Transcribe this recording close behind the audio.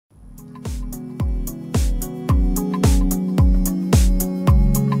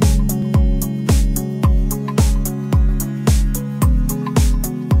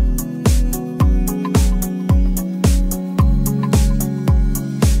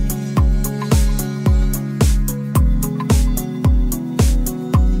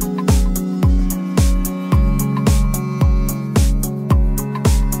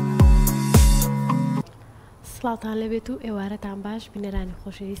خۆشحاڵتان لەبێت و ئێوارەتان باش بینەرانی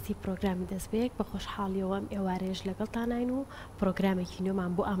خۆشەویستی پرۆگرامی دەستپێک بە خۆشحاڵیەوە ئەم ئێوارەیەش لەگەڵتانین و پرۆگرامێکی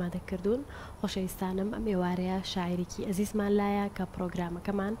نوێمان بۆ ئامادە کردوون. خۆشەویستانم ئەم ئێوارەیە شاعیرێکی ئەزیزمان لایە کە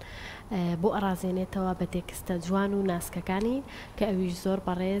پرۆگرامەکەمان بۆ ئەڕازێنێتەوە بە تێکستە جوان و ناسکەکانی کە ئەویش زۆر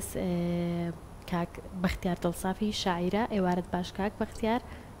بەڕێز کاک بەختیار دڵسافی شاعیرە. ئێوارەت باش کاک بەختیار.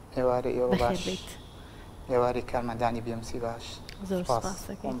 ئێوارە ئێوە باش. ئێواری کارمەندانی بیمسی باش. زۆر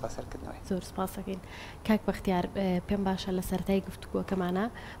سپاسەکەین بەسەرکردنەوەی. زۆر سپاسەکەین کاک بەختیار. پێم باشە لە سەرەتای گفتوگۆکەمانە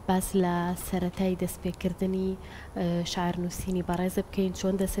باس لە سەرەتای دەستپێکردنی شاعر نووسینی بەڕێزە بکەین،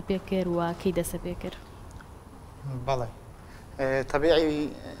 چۆن دەسە پێ کرد و کەی دەسە پێ کرد؟ بەڵێ تەبیعی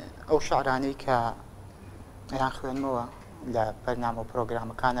ئەو شعرانەی کە یان خوێنمەوە لە بەرنامە و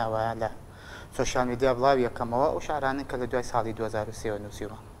پرۆگرامەکانەوە لە سۆشیال میدیا بڵاو یەکەمەوە ئەو شعرانن کە لە دوای ساڵی 2023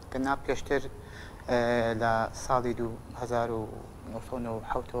 نووسیوە کە نا پێشتر لە ساڵی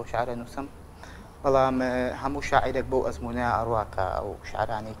 2007 شعرە نووسم، بەڵام هەموو شاعیرێک بۆ ئەزمونە ئەڕواکە ئەو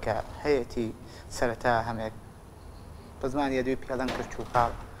شعرانەی کە هەیەی سەرەتا هەمێک بە زمانی دوی پێڵەن کرد و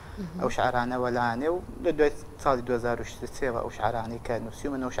پاڵ ئەو شعرانە وەلانێ و لە دوای ساڵی 2023 ئەو شعرانەی کە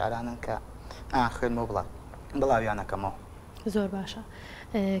نووسیومە ئەو شعرانن کە خوێنمەوە بڵاویانەکەمەوە. زۆر باشە.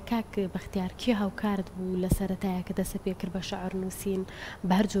 کاک بەختیار کێ هاوکارت بوو لە سەرەتایە کە دەسە پێ کرد بە شەعر نووسین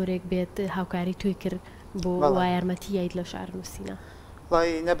بە هەر جۆرێک بێت هاوکاری توی کرد بۆ وا یارمەتی یایت لە شەعر نووسینە؟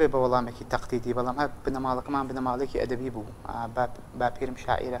 وڵی نەبێ بە وەڵامێکی تەقلیدی، بەڵام هەر بنەماڵەکەمان بنەماڵێکی ئەدەبی بوو. باپیرم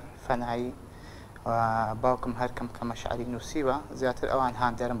شاعیرە فەنایی، باوکم هەرکەم کە مەشعری نووسیوە، زیاتر ئەوان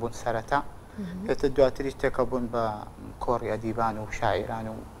هاندەرم بوون سەرەتا، پێتر دواتریش تێکە بوون بە کۆڕی ئەدیبان و شاعیران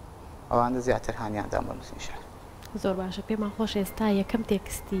و ئەوانە زیاتر هانیاندان بۆ نووسین شەعر. زۆر باشە. پێمان خۆش ئێستا یەکەم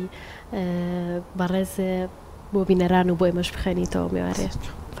تێکستی بەڕێز بۆ بینەران و بۆ ئێمەش بخەنیتەوە میوارێ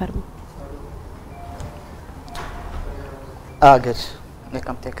فەرموو. ئاگر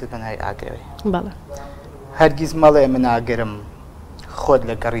یەکەم تێکست بەناوی ئاگرەوەی. بەڵێ. هەرگیز مەڵێ من ئاگرم خۆت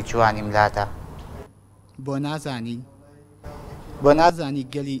لە گەڕی جوانی ملادا، بۆ نازانی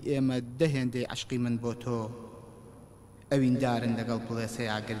گەلی ئێمە دەهێندەی عشقی من بۆ تۆ، ئەویندارن لەگەڵ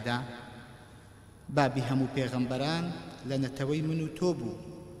پڵێسەی ئاگردا، بابی هەموو پێغەمبەران لە نەتەوەی من و تۆ بوو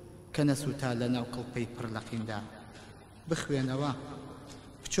کە نەسووتا لە ناو کڵپەی پڕ لەقیندا. بخوێنەوە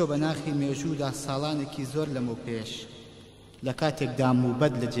بچۆ بە ناخی مێژوودا ساڵانێکی زۆر لەمە پێش، لە کاتێکدا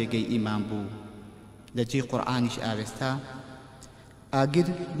موبەد لە جێگەی ئیمان بوو لە جێی قورئانیش ئاوێستا، ئاگر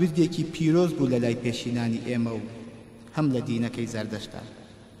وردێکی پیرۆز بوو لە لای پێشینانی ئێمە و هەم لە دینەکەی زەردەشتا.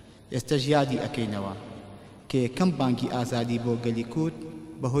 ئێستەش یادی ئەکەینەوە کە یەکەم بانگی ئازادی بۆ گەلی کورد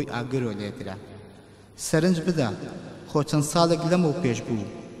بەهۆی ئاگرۆ لێدرا. سەرنج بدە خۆ چەند ساڵێک لەمە پێش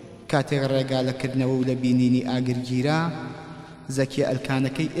بوو کاتێک ڕێگالەکردنەوە و لە بینینی ئاگرگیرا، زەکیە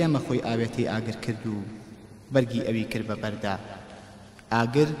ئەلکانەکەی ئێمە خۆی ئاوێتەی ئاگر کرد و بەرگی ئەوی کرد بە بەردا.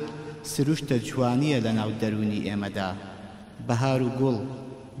 ئاگر سروشتە جوانیە لە ناو دەرونی ئێمەدا، بەهار و گوڵ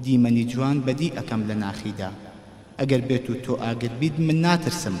دیمەنی جوان بەدی ئەەکەم لە ناخیدا. ئەگەر بێت و تۆ ئاگر بیت من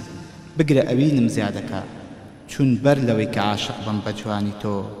ناترسم، بگرە ئەوینم زیادەکە، چون بەر لەوەی کە عاشق بم بە جوانی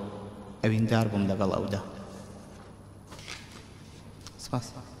تۆ، ئەویندار بووم لەگەڵ ئەودا. سپاس.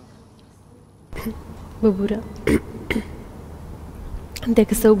 ببوورە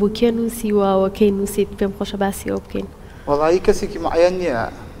هەندێکەسە بوو کێ نووسیوە کەی نووسیت پێم خۆشە باسیەوە بکەین. وەڵایی کەسێکی معەن نییە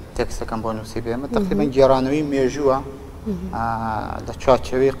تێکستەکەم بۆ نووسی بێمە تەقریبەن گێڕانەوەی مێژووە لە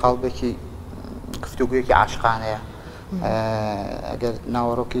چوارچێوەی قاڵبێکی گفتوگویەکی عاشقانەیە. ئەگەر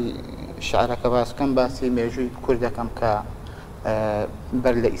ناوەڕۆکی شعرەکە باس بکەم باسی مێژووی کوردەکەم کە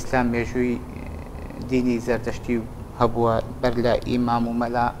بەر لە ئیسلام مێژووی دینی زەردەشتی هەبووە، بەر لە ئیمام و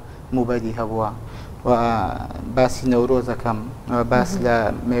مەلا موبەدی هەبووە، و باسی نەورۆزەکەم باس لە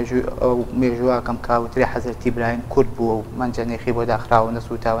مێژوواکەم کاوتری حەزرەتی ئیبراهیم کورد بووە و مەنجەنێخی بۆ داخراوە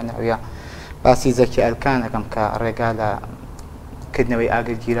نەسووتاوە ناویە. باسی زەکی ئەلکانەکەم کە ڕێگا لە کردنەوەی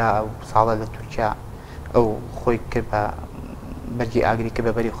ئاگرگیرا ئەو ساڵە لە تورکیا ئەو خۆی کرد بە بەرگی ئاگری کە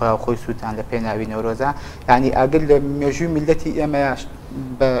بەبەری خۆیان خۆی سووتان لە پێناوی نەورۆزە. یعنی ئاگر لە مێژووی میلەتی ئێمە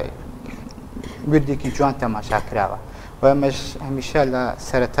بە وردێکی جوان تەماشا کراوە و ئەمەش هەمیشە لە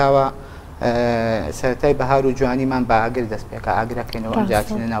سەرەتای بەهار و جوانیمان بە ئاگر دەست پێکە ئاگرەکەینەوە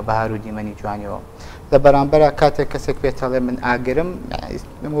ئەنجاتینە ناو بەهار و دیمەنی جوانیەوە. لە بەرامبەرە کاتێک کەسێک پێتەڵێ من ئاگرم،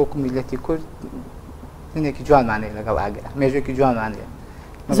 وەکو میلەتی کورد منێکی جوانمانەیە لەگەڵ ئاگرە، مێژوێکی جوانمانەیە.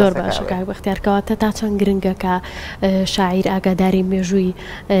 زۆر باشە کاک بەختیارکەواتە تا چەند گرنگە کە شاعیر ئاگاداری مێژووی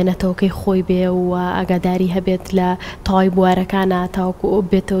نەتەوەکەی خۆی بێ و ئاگاداری هەبێت لە تەواوی بوارەکانە تاوەکو ئەو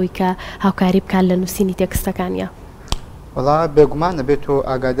بێتەوەی کە هاوکاری بکات لە نووسینی تێکستەکانیە؟ وڵا بێگومانە بێت و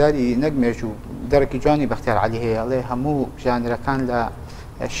ئاگاداری نەک مێژوو دەرەکی جوانی بەختیار عەلی هەیە، ئەڵێ هەموو ژانرەکان لە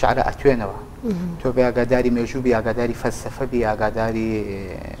شعرە ئەتوێنەوە. تۆ بێ ئاگاداری مێژوو بی، ئاگاداری فەلسەفە بی، ئاگاداری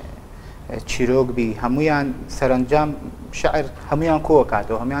چیرۆک بی هەمویان سەرنجام شعر هەمویان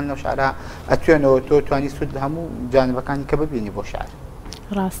کۆکاتەوە هەمویان لەو شعرا ئەتوێنەوە تۆ توانی سود لە هەموو جانبەکانی کە ببینی بۆ شعر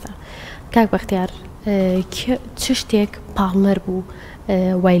ڕاستە کاک بەختیار چ شتێک پاڵنەر بوو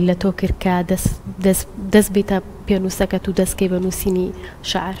وای لە تۆ کرد کە دەست بیتە پێنووسەکەت و دەستکەی بە نووسینی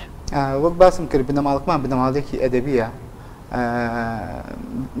شعر وەک باسم کرد بنەماڵکمان بنەماڵێکی ئەدەبیە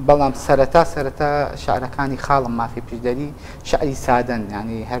بەڵام سەرەتا شعرەکانی خاڵم مافی پیشدەری شعری سادەن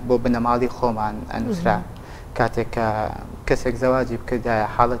ینی هەر بۆ بنەماڵی خۆمان ئەنووسرا کاتێک کە کەسێک زەواجی بکردایە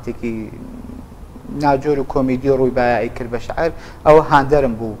حاڵەتێکی ناجۆر و کۆمیدی و ڕووی بایایی کرد بە شعر ئەوە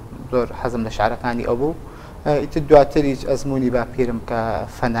هاندەرم بوو زۆر حەزم لە شعرەکانی ئەو بوو ئیتر دواتریش ئەزمموی با پیرم کە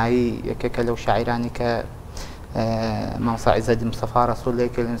فەنایی یەکێکە لەو شاعرانی کە مامۆستا عیزەدی مستەفا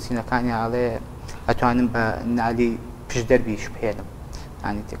ڕەسوولێکە لە نووسینەکانی ئاڵێ ئەتوانم بە نالی پشدەربیش بهێنم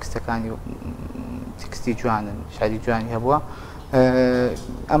ینی تێکستەکانی تێکستی جوانن شعری جوانی هەبووە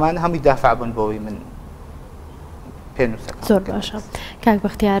ئەمانە هەمووی دافع بوون بۆەوەی من پێنووسەکە زۆر باشە کاک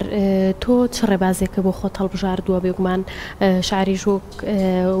بەختیار تۆ چ ڕێبازێکە بۆ خۆت هەڵبژاردووە بێگومان شعری ژۆک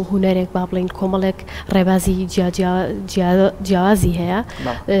هونەرێک با بڵین کۆمەڵێک ڕێبازی جیاوازی هەیە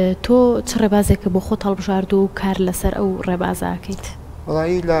تۆ چ ڕێبازێکە بۆ خۆت هەڵبژاردوو و کار لەسەر ئەو ڕێبازاکەیت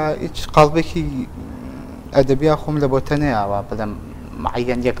وڵایی لە هیچ قاڵبێکی ئەدەبیا خۆم لە بۆ تەنەیەوە بڵێم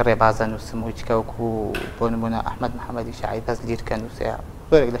معەن یەک ڕێبازە نووسم و هیچکەوەکو بۆ نمونە ئەحمەد محەممەدی شاعیر بەس لیرکە نووسەیە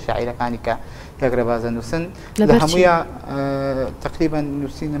زۆرێک لە شاعیرەکانی کە یەک ڕێبازە نووسن لە هەموویە تقریبا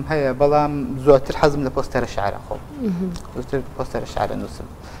نووسینم هەیە بەڵام زۆرتر حەزم لە پۆستەرە شعرە خۆ زۆرتر پۆستەرە شعرە نووسم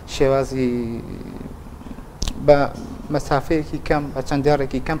شێوازی بە مەسافەیەکی کەم بە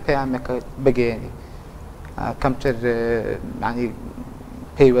چەندێڕێکی کەم پەیامەکە بگەێنی کەمتر ینی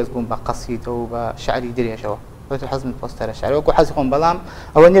پەیوەست بووم بە قەسیدە و بە شعری درێژەوە زۆرتر حەزم پۆستەرە شعر وەکو حەزی خۆم بەڵام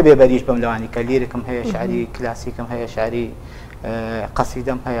ئەوە نەبێ بەریش بەم لەوانی کە لیرکم هەیە شعری کلاسیکم هەیە شعری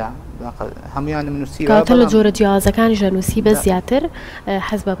قەسیدەم هەیە هەمویانم نووسیوە کاتە لە جۆرە جیاوازەکانی ژەنووسی بە زیاتر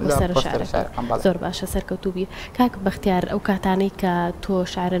حەز بە پۆستەرە شعر زۆر باشە سەرکەوتوبی کاک بەختیار ئەو کاتانەی کە تۆ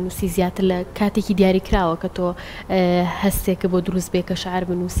شعرە نووسی زیاتر لە کاتێکی دیاریکراوە کە تۆ هەستێکە بۆ دروست بێ کە شعر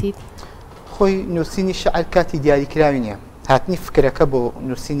بنووسیت خۆی نووسینی شعر کاتی دیاریکراوی نییە هاتنی فکرەکە بۆ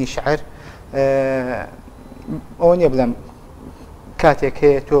نووسینی شعر ئەوە نییە بڵێم کاتێک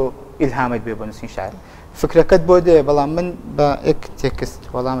هەیە تۆ ئیلهامت بێ بۆ نووسین شعر فکرەکەت بۆ دێ بەڵام من بە ئەک تێکست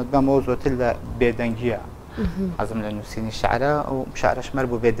وەڵامت بەمەوە زۆرتر لە بێدەنگیە حەزم لە نووسینی شعرە و شعرەشمەر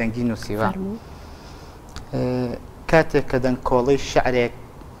بۆ بێدەنگی نووسیوە کاتێک کە دەنگ کۆڵەی شعرێک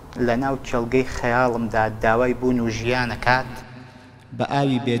لە ناو چێڵگەی خەیاڵمدا داوای بوون و ژیانەکات بە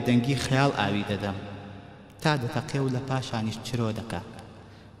ئاوی بێدەنگی خەیاڵ ئاوی دەدەم تا دەتەقێ و لە پاشانیش چرۆ دەکات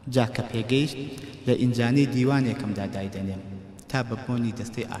جاکە پێگەیشت لە ئینجانەی دیوانێکمدا دایدەنێم تا بە بۆنی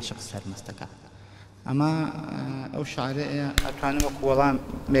دەستەی عاشق سەرمەستەکە ئەمە ئەو شعرەیە ئەتوانم وەکو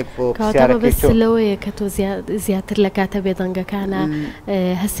وەڵامێک بۆ پرسیارەکەیەوەیە کە تۆ زیاتر لە کاتە بێدەنگەکانە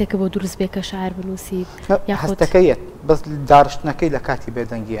هەستێکە بۆ دروست بێ کە شعر بنووسیت هەستەکەیەت بەس داڕشتنەکەی لە کاتی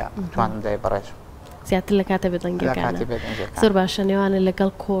بێدەنگیە توانم دای بەڕێژ زیاتر لە کاتە بێدەنگەکانە زۆر باشە نێوانە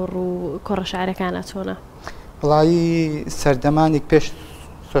لەگەڵ کۆڕ و کۆڕە شعرەکانە چۆنە وڵایی سەردەمانێک پێش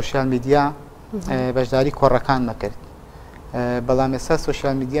سۆشیال میدیا بەشداری کۆڕەکان نەکرد بەڵام ئێستا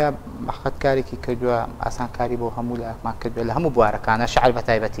سۆشیال میدیا بەخەتکارێکی کردووە ئاسانکاری بۆ هەموو لایەکمان کردووە لە هەموو بوارەکانە شعر بە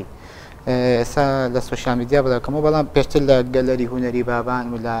تایبەتی ئێستا لە سۆشیال میدیا بەڵاکەمەوە بەڵام پێشتر لە گەلەری هونەری بابان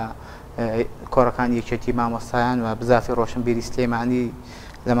و لە کۆڕەکانی یەکێتی مامۆستایان و بزافی ڕۆشنبیری سلێمانی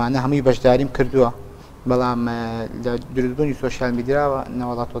لەمانە هەمووی بەشداریم کردووە بەڵام لە دروستبوونی سۆشیال میدیاوە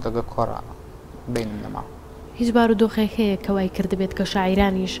نەوەڵاتۆ دەگە کۆڕە بینم نەما هیچ بار و دۆخێک هەیە کەوای کردبێت کە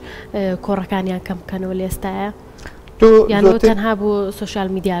شاعیرانیش کۆڕەکانیان کەم بکەنەوە لە ئێستایە یانەوە تەنها بۆ سۆشیال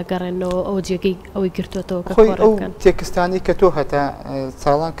میدیا گەڕێنەوە ئەو جێگەی ئەوەی گرتوێتەوە کە خۆی ئەو تێکستانی کە تۆ هەتا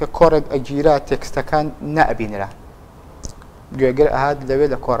ساڵان کە کۆڕێک ئەگیرا تێکستەکان نەئەبینرا گوێگر ئاهات لەوێ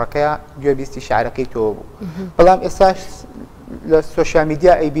لە کۆڕەکەیە گوێبیستی شعرەکەی تۆ بوو بەڵام ئێستاش لە سۆشیال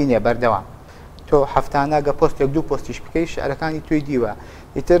میدیا ئەیبینێ بەردەوام تۆ هەفتانە گە پۆستێک دوو پۆستیش بکەی شعرەکانی توی دیوە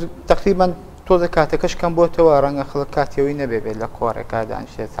ئیتر تقریبا تۆزە کاتەکەش کەم بۆتەوە ڕەنگە خەڵک کاتیەوەی نەبێبێت لە کۆڕێکا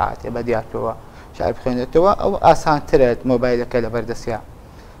دانیشێت ساعتێ بە دیارتەوە شعر بخوێنێتەوە ئەو ئاسانترێت مۆبایلەکە لە بەردەستیا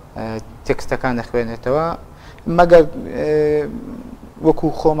تێکستەکان دەخوێنێتەوە مەگەر وەکو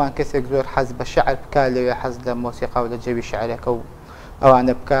خۆمان کەسێک زۆر حەز بە شعر بکە لەوێ حەز لە مۆسیقا و لە جەوی شعرەکە و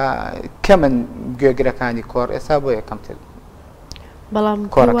ئەوانە بکە کە من گوێگرەکانی کۆڕ ئێستا بۆ یەکەمتر بەڵام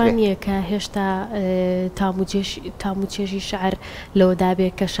کوڕوانیە کە هێشتا تاموچێژی شعر لەوەدا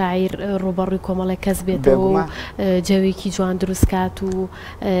بێت کە شاعیر ڕوبەڕووی کۆمەڵی کەس بێتەوە و جەوێکی جوان دروستکات و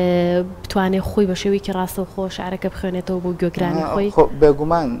بتوانێت خۆی بە شێوەیەکی ڕاستە و خۆ شعرەکە بخوێنێتەوە بۆ گوێگرانی خۆی.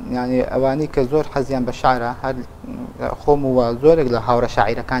 بێگومان ینی ئەوانەی کە زۆر حەزیان بە شعرە هەر خۆم وە زۆرێک لە هاوڕە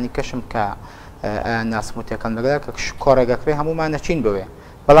شاعیرەکانی کەشم کە ناسموتەکەم لەگەڵ کە کۆڕێگەکڕێ هەمومان نەچین بوێ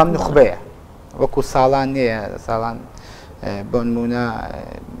بەڵام نخبەیە وەکو ساڵان نییە ساڵان بۆ نمونە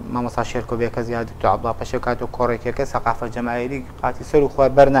مامۆستا شێرکۆبێکە زیاد تو عەبدوڵڵا پەشێ کات و کۆڕێکێکە سەقافە جەماهیری قاتی سەر و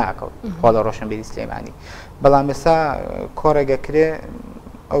خوار بەرناکەوت خوا لە ڕۆشنبیری سلێمانی بەڵام ئێستا کۆڕێگەکرێ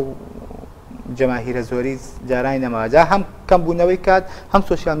ئەو جەماهیرە زۆری جارانی نەماجا هەم کەم بوونەوەی کات هەم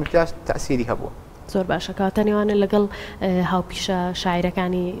سۆسیال میدیاش تەئسیری هەبووە. زۆر باشە کاتە نێوانە لەگەڵ هاوپیشە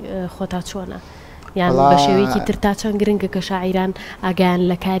شاعیرەکانی خۆتا چۆنە؟ یان بە شێوەیەکی تر تا چەند گرنگە کە شاعیران ئاگیان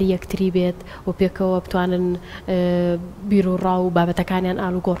لە کاری یەکتری بێت و پێکەوە بتوانن بیر و ڕاو و بابەتەکانیان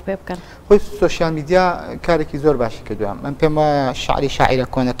ئالوگۆڕ پێ بکەن. خۆی سۆسیال میدیا کارێکی زۆر باشی کردووە. من پێم وایە شعری شاعیرە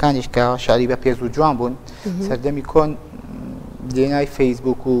کۆنەکانیش کە شعری بە پێز و جوان بوون سەردەمی کۆن دێنای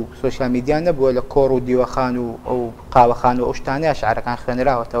فەیسبوک و سۆسیال میدیا نەبووە لە کۆڕ و دیوەخان و ئەو قاوەخان و ئەو شتانەیە شعرەکان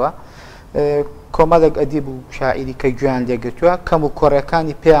خوێنراوەتەوە. کۆمەڵێک ئەدیب و شاعیری کە گویان لێگرتووە کەم و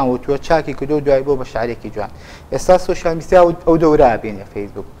کۆڕەکانی پێیان وتووە چاکی کردو و دوای بۆ بە شعرێکی جوان. ئێستا سۆسیال میدیا ئەو دەورا بینێ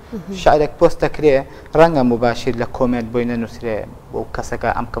فەیسبوک شعرێک پۆست دەکرێ ڕەنگە مباشر لە کۆمنت بۆی نەنووسرێ بۆ کەسەکە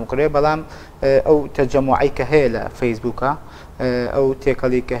ئەم کەم کڕێ بەڵام ئەو تەرجەموعی کە هەیە لە فەیسبوکە ئەو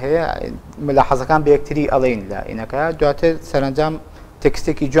تێکەڵی کە هەیە ملاحەزەکان بە یەکتری ئەڵێن لە ئینەکە دواتر سەرنجام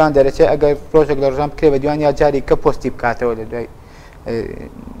تێکستێکی جوان دەرەچێت ئەگەر ڕۆژێک لە ڕۆژان بکرێ بە دوان یا جاری کە پۆستی بکاتەوە لە دوای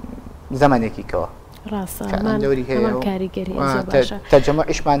زمانێکی کەوە کاریگەری تەرجەمە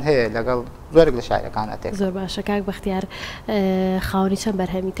ئیشمان هەیە لەگەڵ زۆرێک لە شاعیرەکانە تێک. زۆر باشە کاک بەختیار خاوەنی چەند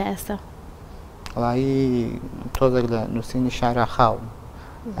بەرهەمی تا ئێستا؟ وڵایی تۆزێک لە نووسینی شارە خاوم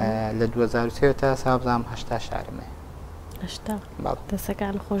لە 2023 تا سابزام 80 شارمێ.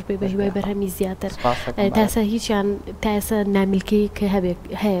 دەسەکان خۆش بێ بە هیوای بەرهەمی زیاتر تاسە هیچیان تا ئێستا نامیلکەی کە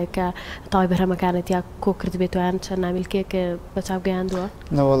هەیە کە تاوای بەرهەمەکانت یا کۆ کرد بێتوان چەند نامیلکەیە کە بە چاو گەیاندووە؟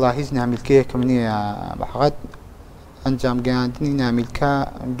 نەوەڵا هیچ نامیلکەیەکم نییە بەحەقەت ئەنجام گەیاندنی نامیلکە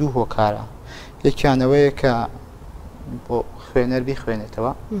دوو هۆکارە یەکیانەوەیە کە بۆ خوێنەر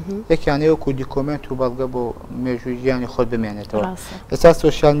بیخوێنێتەوە یەکیانەیە وەکو دیکۆمنت و بەڵگە بۆ مێژووی ژیانی خۆت بمێنێتەوە. ئێستا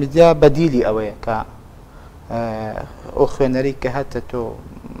سۆسیال میدیا بەدیلی ئەوەیە کە ئەو خوێنەری کە هەتە تۆ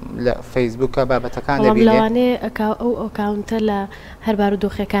لە فەیسبوکە بابەتەکان لەوانەیە ئەو ئەکاونتە لە هەربار و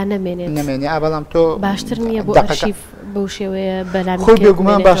دۆخەکان نەمێنێ بەڵام تۆ باشتر نییە بۆ ئەرشیف بەو شێوەیە بەلامی خۆی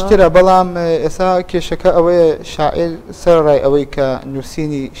بێگومان باشترە بەڵام ئێستا کێشەکە ئەوەیە شاعیر سەرڕای ئەوەی کە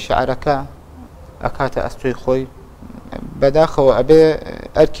نووسینی شعرەکە ئەکاتە ئەستۆی خۆی بەداخەوە ئەبێ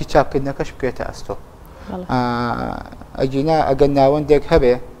ئەرکی چاپکردنەکەش بکوێتە ئەستۆ ئەگینا ئەگەر ناوەندێک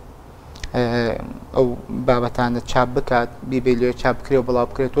هەبێ ئەو بابەتانە چاپ بکات بیبێ لێ چاپ بکرێ و بڵاو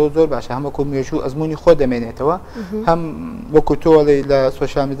بکرێتەوە زۆر باشە هەمووەکو مێژوو ئەزمموی خۆ دەمێنێتەوە هەم وەکو تۆڵی لە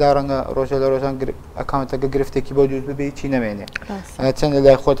سۆسیال میدیا ڕەنگە ڕۆژە لە ڕۆژان ئەکاونتەکە گرفتێکی بۆ دووست ببێ چی نەمێنێ چەند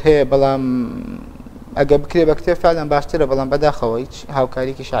لای خۆت هەیە بەڵام ئەگە بکرێ بە کتێب فعلەن باشترە بەڵام بەداخەوە هیچ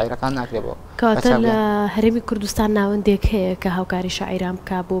هاوکاریکی شاعیرەکان ناکرێتەوە. کاتە لە هەرێمی کوردستان ناوەندێک هەیە کە هاوکاری شاعیران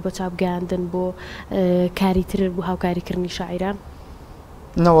بکا بۆ بە چاپگەاندن بۆ کاری تر بۆ هاوکاریکردنی شاعیران؟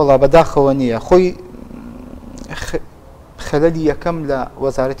 نەوەڵا بەداخەوە نییە خۆی خەلەلی یەکەم لە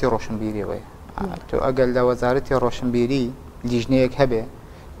وەزارەتی ڕۆشنبیریەوەی تۆ ئەگەر لە وەزارەتی ڕۆشنبیری لیژنەیەک هەبێ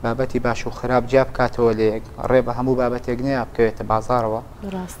بابەتی باش و خراپ جیا بکاتەوە لەیەک ڕێ بە هەموو بابەتێک نەیە بکەوێتە بازارەوە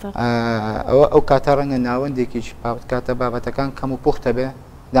ئەوە ئەو کاتە ڕەنگە ناوەندێکیش کاتە بابەتەکان کەم و پوختە بێ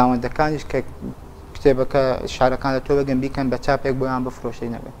ناوەندەکانیش کە کتێبەکە شارەکان لە تۆ بەگەن بیکەن بە چاپێک بۆیان بفرۆشەی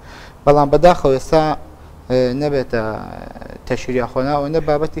نەبێت بەڵام بەداخەوە ئێستا نەبێتە تەشیریا خۆناوە نە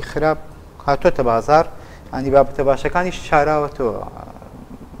بابەتی خراپ هاتۆتە بازار ئەنی بابەتە باشەکانیش شاراوەتەوە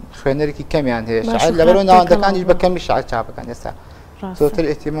خوێنەرێکی کەمیان هەیە شاعر لەبەرەوە ناوەندەکانیش بە کەمی شاعر چاپەکان ئێستا زۆرتر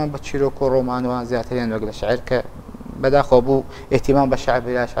ئێتیمان بە چیرۆک و ڕۆمانەوە زیاتریان وەک لە شاعر کە بەداخەوە بوو ئێتیمان بە شاعر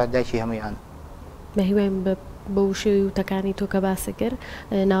بلا شاعر دایکی هەموویان بە هیوایم بە وشەوی وتەکانی تۆ کە باسە کرد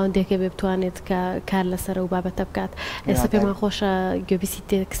ناوەندێکە بێ بتوانێت کە کار لەسەر و بابەتە بکات ئێستا پێمان خۆشە گوێبیستی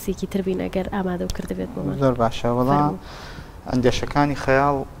تێکسێکی تربین ئەگەر ئامادە و کردبێت بۆمان زۆر باشە وەڵام ئەندێشەکانی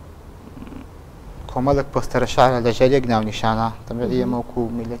خەیاڵ کۆمەڵێک پۆستەرە شارە لە ژێرێک ناونیشانە دەمەوێت ئێمەوەکو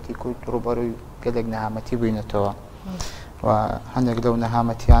میلەتی کورد ڕوبەڕووی گەلێک نەهامەتی بووینەتەوە و هەندێک لەو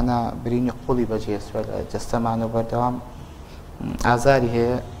نەهامەتیانە برینی قوڵی بەجێسوە لە جەستەمان و بەردەوام ئازاری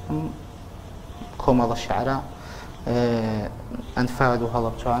هەیە کۆمەڵە شعرە ئەنفاد و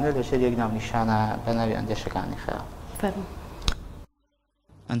هەڵەبچوانە لە ژێرێک ناونیشانە بە ناوی ئەندێشەکانی خەیاڵ.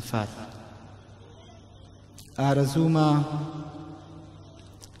 ئەنفاد ئارەزوومە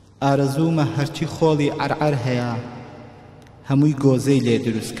ئارەزوومە هەرچی خۆڵی عەرعەر هەیە هەمووی گۆزەی لێ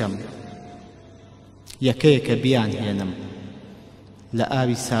دروستکەم یەکەیەکە بیان هێنم لە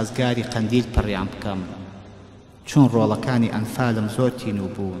ئاوی سازگاری قەندیل پڕیان بکەم چون ڕۆڵەکانی ئەنفالم زۆر تین و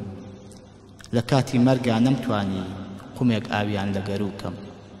بوون لە کاتی مەرگا نەمتوانی قومێک ئاویان لە گەروکەم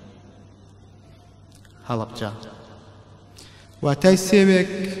هەڵەبجە واتای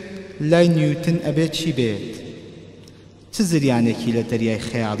سێوێک لای نیوتن ئەبێت چی بێت چ زریانێکی لە دەریای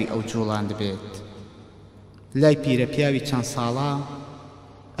خەیاڵی ئەو جوڵان دەبێت لای پیرە پیاوی چەند ساڵە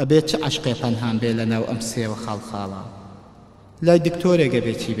ئەبێت چ عەشقێ پەنهان بێ لەناو ئەم سێوە خاڵخاڵە لای دکتۆرێک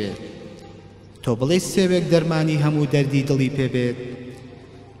ئەبێت چی بێت تۆ بڵێ سێوێک دەرمانی هەموو دەردی دڵی پێ بێت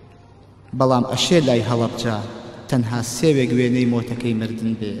بەڵام ئەشێ لای هەڵەبجە تەنها سێوێک وێنەی مۆتەکەی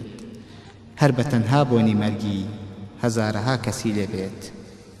مردن بێت هەر بە تەنها بۆنی مەرگی هەزارەها کەسی لێ بێت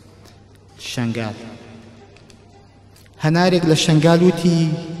شەنگال هەنارێک لە شەنگال وتی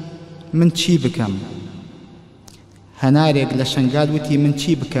من چی بکەم هەنارێک لە شەنگال وتی من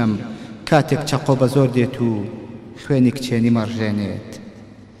چی بکەم کاتێک چەقۆ بە زۆر دێت و خوێنی کچێنی مەڕژێنێت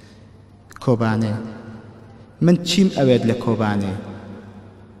کۆبانێ من چیم ئەوێت لە کۆبانێ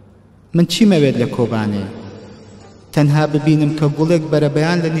من چیم ئەوێت لە کۆبانێ تەنها ببینم کە گوڵێک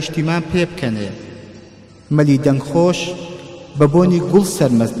بەرەبەیان لە نیشتیمان پێ بکەنێ مەلی دەنگخۆش بە بۆنی گوڵ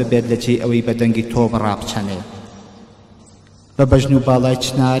سەرمەست ببێت لە جێی ئەوەی بە دەنگی تۆ بەڕابچەنێ بە بەژن و باڵای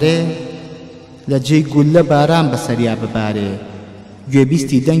چنارێ لە جێی گولە باران بەسەریا ببارێ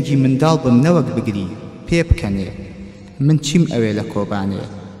گوێبیستی دەنگی منداڵ بم نەوەک بگری پێ بکەنێ من چیم ئەوێ لە کۆبانێ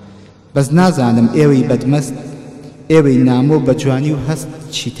بەس نازانم ئێوەی بەدمەست ئێوەی نامۆ بە جوانی و هەست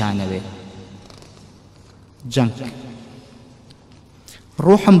چیتانەوێ جەنگ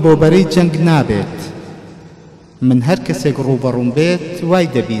ڕوحم بۆ بەرەی جەنگ نابێت من هەر کەسێک ڕوبەڕوم بێت وای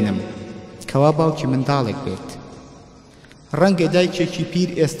دەبینم کەوا باوکی منداڵێک بێت ڕەنگە دایکێکی پیر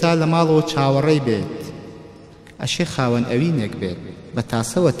ئێستا لە ماڵەوە چاوەڕێی بێت ئەشێ خاوەن ئەوینێک بێت بە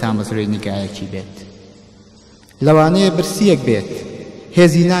تاسەوە تامەزرۆی نیگایەکی بێت لەوانەیە برسیەک بێت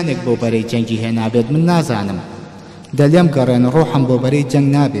هێزینانێک بۆ بەرەی جەنگی هێنابێت من نازانم دەلێم گەڕێن ڕۆحم بۆ بەرەی جەنگ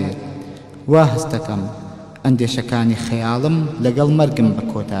نابێت وا هەستەکەم ئەندێشەکانی خەیاڵم لەگەڵ مەرگم بە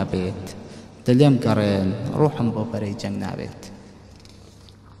کۆتا بێت دەلێم گەڕێن ڕۆحم بۆ بەرەی جەنگ نابێت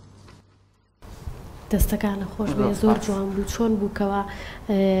دەستەکانە خۆش بێ زۆر جوان بوو چۆن بووکەوە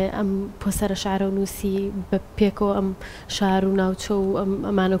ئەم پۆسەرە شارە و نووسی بە پێکەوە ئەم شار و ناوچە و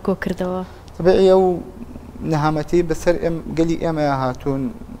ئەمانە کۆ کردەوە بێ و نەهامەتی بەسەر گەلی ئێمە هاتوون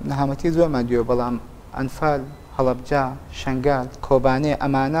نەهامەتی زۆرمان دیوە بەڵام ئەنفال هەڵەبجە شەنگال کۆبانێ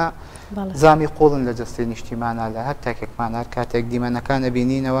ئەمانە زامی قوڵن لە جەستی نیشتیمانە لە هەر تاکێکمان هەر کاتێک دیمەنەکانە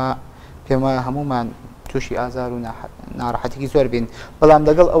بینینەوە پێم وایە هەمومان تووشی ئازار و ناڕەحەتێکی زۆر بین بەڵام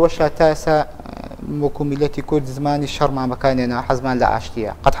لەگەڵ ئەوەشا تا ئێستا وەکو میلەتی کورد زمانی شەڕمان بەکارهێنا حەزمان لە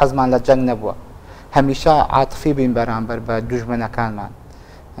ئاشتیە قەت حەزمان لە جەنگ نەبووە هەمیشە عاتفی بین بەرامبەر بە دوژمنەکانمان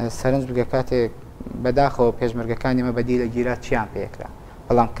سەرنج بگە کاتێک بەداخەوە پێشمەرگەکانی مە بەدیل ئەگیرا چیان پێکرا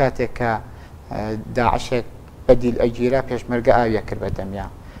بەڵام کاتێک کە داعشێک بەدیل ئەگیرا پێشمەرگە ئاویە کرد بە دەمیا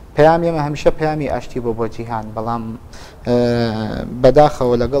پەیامی ئێمە هەمیشە پەیامی ئاشتی بۆ جیهان بەڵام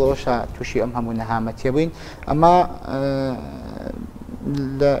بەداخەوە لەگەڵ ئەوەشە تووشی ئەم هەموو نەهامەتیە بووین ئەمە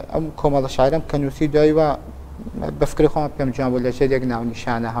لە ئەم کۆمەڵە شاعرم کە نووسی دواییوە بەفکری خۆمە پێم جوان بوو لە جێرێک ناو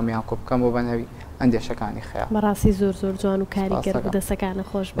نیشانە هەمویان کۆ بکەم بۆ بەنەوی ئەندێشەکانی خەیاڵ بەڕاستی زۆر زۆر جوان و کاریگەر بوو دەستەکانە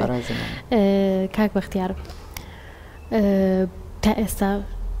خۆش بێ کاک بەختیار تا ئێستا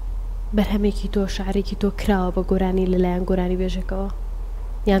بەرهەمێکی تۆ شعرێکی تۆ کراوە بە گۆرانی لەلایەن گۆرانی بێژێکەوە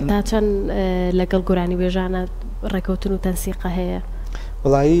یان تا چەند لەگەڵ گۆرانی بێژانە ڕێکەوتن و تەنسیقە هەیە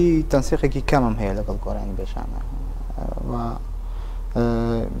وڵایی تەنسیقێکی کەمم هەیە لەگەڵ گۆرانی بێژانە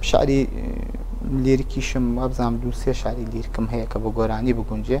شعری لیریکیشم وابزانام دوو سێ شعری لیرکم هەیە کە بۆ گۆرانی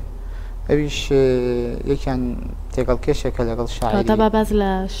بگونجێ ئەویش یەکیان تێگەڵ کێشێکە لەگەڵ شاعری تا باز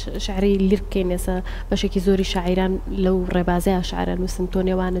لە شعری لیر بکەین ئێستا بەشێکی زۆری شاعیران لەو ڕێبازەیە شعرە نووسن تۆ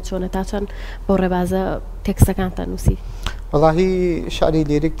نێوانە چۆنە تا چەند بۆ ڕێبازە تێکستەکانتان نووسی والله شعری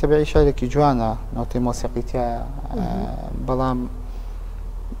لیریک تەبیعی شعرێکی جوانە نۆتەی مۆسیقیتیە بەڵام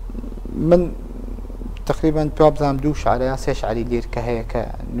من تقریبا توابزانام دوو شعرە یا سێ شعری لیرکە هەیە کە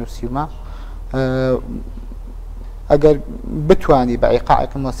نووسیومە ئەگەر بتوانی بە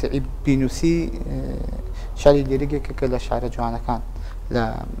ئیقاعێک مۆسیقی بینووسی شعری لیرێکێکە کە لە شعرە جوانەکان لە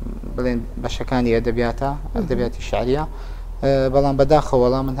بڵێن بەشەکانی ئەدەبیاتی شعریە بەڵام بەداخەوە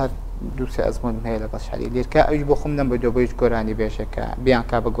وەڵام من هەر دوو سێ ئەزمونم هەیە لەگەڵ شعری لیرکە ئەویش بۆ خۆم نەمبردۆ بۆ هیچ گۆرانی بێژێکە بیان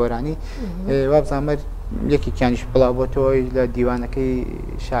کا بە گۆرانی وابزانام یەکێکیانیش بڵاو بۆتەوەی لە دیوانەکەی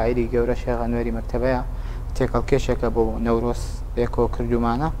شاعری گەورە شێخ ئەنوەری مەکتەبەیە تێکەڵ کێشێکە بۆ نەورۆز پێکەوە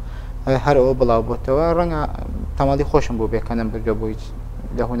کردومانە هەرەوە بڵاو بۆتەوە ڕەنگە تەماڵی خۆشم بۆ بێکەنم بردو بۆ هیچ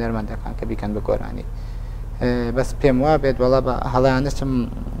لە هونەرمەندەکان کە بیکەن بە گۆرانی بەس پێم وا بێت وەڵا بە هەڵیانەچم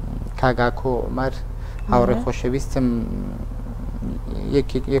کاگاکۆ مەر هاوڕێ خۆشەویستم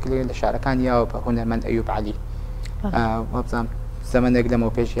یەک لە شارەکان یاوە بە هونەرمەند ئەیوب عەلی وەبزانم زەمانێک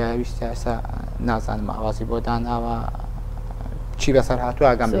لەمەوە پێش یاویستی ئێستا نازانم ئاوازی بۆ داناوە چی بەسەر هاتووە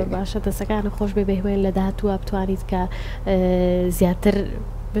ئاگام زۆر باشە دەستەکانە خۆش بێ بەهێوەیە لە داهاتووە بتوانیت کە زیاتر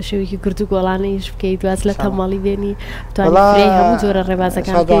بە شێوەیەکی گرد و گۆڵانەیش بکەیت دواز لە تەماڵی بێنی توانیت هەموو جۆرە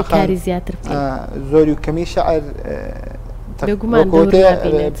ڕێبازەکان بکەیت کاری زیاتر زۆری و کەمی شاعر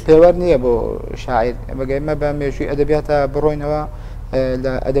پێوە نییە بۆ شاعر بەگەیمە بە مێژووی ئەدەبیاتە بڕۆینەوە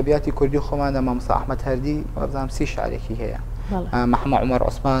لە ئەدەبیاتی کوردی خۆمانە مامۆستا ئەحمەد هەردی وەبزانم 30 شارێکی هەیە محەممەد عومەر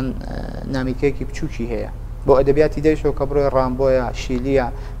عوسمان نامیکەیەکی بچووکی هەیە بۆ ئەدەبیاتی دەیشەوە کە بڕۆی ڕامبۆیە شیلیە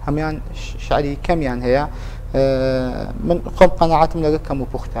هەمان شعری کەمیان هەیە من خۆم قەناعەتم لەگە کەم و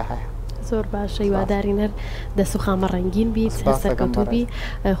پوختە هەیە زۆر باشە هیوادارینەر دەست و خامە ڕەنگین بیت سەرکەوتوبی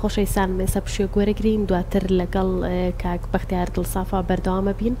خۆشەویستان مێسە پشوێ گوەرەگرین دواتر لەگەڵ کاک بەختیار دڵسافە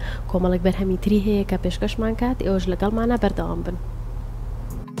بەردەوامە بین کۆمەڵێک بەرهەمیتری هەیە کە پێشکەشمان کات ئێوەش لەگەڵمانە بەردەوام بن.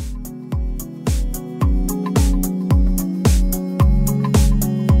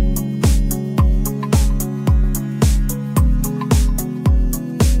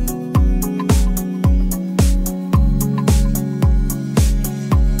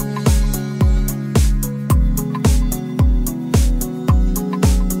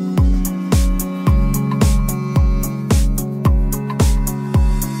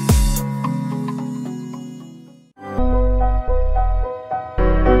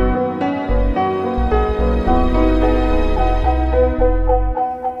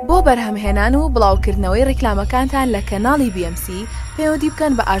 بەرهەمهێنان و بڵاوکردنەوەی ڕیکلامەکانتان لە کەناڵی BMC پەیوەندی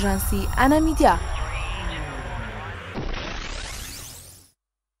بکەن بە ئاژانسی ئانا میدیا.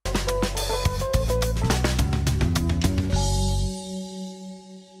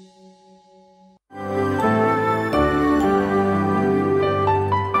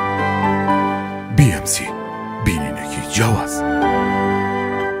 BMC بینینێکی جیاواز.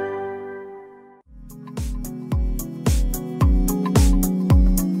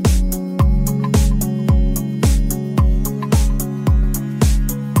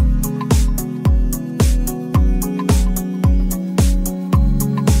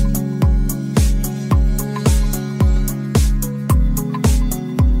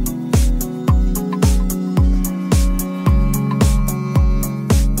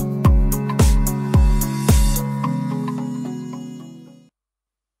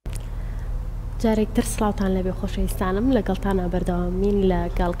 جارێکتر سڵاوتان لەبێ خۆشەویستانم لەگەڵتانە بەردەوامین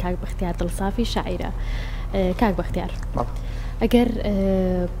لەگەڵ کاک بەختیار دڵسافی شاعیرە. کاک بەختیار ئەگەر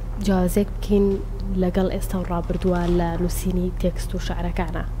جیازێک بکەین لەگەڵ ئێستا و ڕابردووە لە نووسینی تێکست و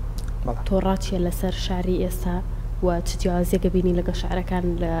شعرەکانە تۆ ڕاچیە لەسەر شاری ئێستا و چ جیازێکە بینی لەگەڵ شعرەکان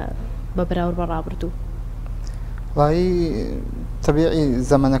بە بەراورد بە ڕابردوو؟ وڵی تەبیعی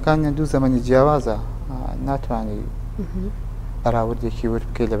زەمانەکانیان دوو زەمەنی جیاوازە ناتوانانی بەراوردێکی ورد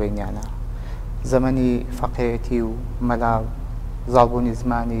بکەی لە بینیانە زەمەنی فەقێتی و مەلاو زاڵبوونی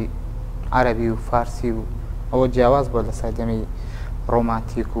زمانی عەرەبی و فارسی و ئەوە جیاواز بۆ لە سەردەمی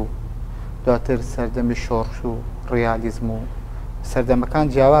ڕۆمانتیک و دواتر سەردەمی شۆڕش و ڕیالیزم و سەردەمەکان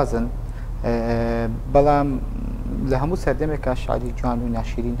جیاوازن بەڵام لە هەموو سەردەمێکە شعری جوان و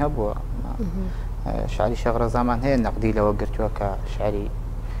ناشرین هەبووە شعری شەغرەزامان هەیە نەقدی لەوە گرتووە کە شعری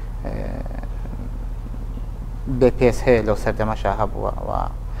بێپێس هەیە لەو سەردەمەشا هەبووە و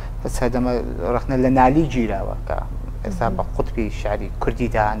سەردەمە ڕخنە لە نالی گیراوە کە ئێستا بە قوتبی شعری کوردی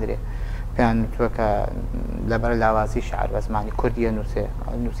داهاندرێ پێیان وتووە کە لەبەر لاوازی شعر بە زمانی کوردیە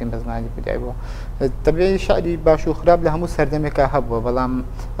نووسین بە زمانی کوردی بووە تەبیعی شعری باش و خراپ لە هەموو سەردەمێکە هەبووە بەڵام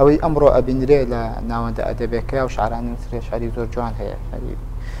ئەوەی ئەمڕۆ ئەبینرێ لە ناوەندە ئەدەبێکەکە و شعرانی نووسرێ شعری زۆر جوان هەیە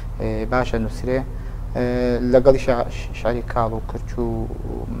باشە نووسرێ لەگەڵی شعری کاڵ و کرچ و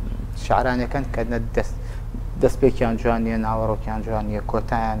شعرانەکەن کە دەستپێکیان جوان نییە ناوەڕۆکیان جوان نییە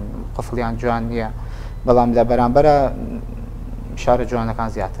کۆتایان قفڵیان جوان نییە بەڵام لە بەرامبەرە شارە جوانەکان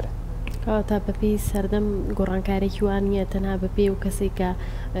زیاترە تا بەپێی سەردەم گۆڕانکارێکی وان نییە تەنها بەپێ و کەسێک کە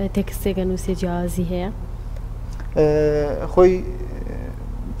تێکستێکە نووسێ جیازی هەیە خۆی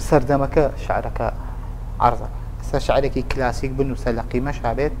سەردەمەکە شعرەکە عەرزە ئێستا شعرێکی کلاسیک بنووسە لە قیمەش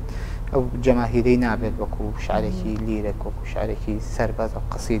هابێت ئەو جەماهیرەی نابێت وەکو شعرێکی لیرێک وەکو شعرێکی سەربەز و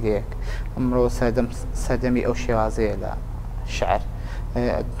قەسیدەیەک ئەمڕۆ سەردەمی ئەو شێوازەیە لە شعر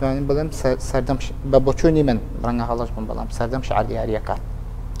دەتوانین بڵێم سەردەم بە بۆچوونی من ڕەنگە هەڵەش بم بەڵام سەردەم شعر دیاریەکان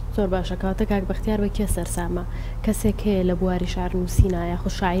زۆر باشە کاتە کاک بەختیار بە کێ سەرسامە کەسێک هەیە لە بواری شعر نووسینە یاخۆ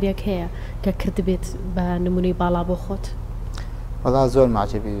شاعیرێک هەیە کە کردبێت بە نمونەی باڵا بۆ خۆت وەڵا زۆر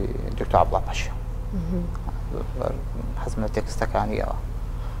معجبی دکتۆر عەبدوڵڵا پاشا حەزم لە تێکستەکانی ئەوە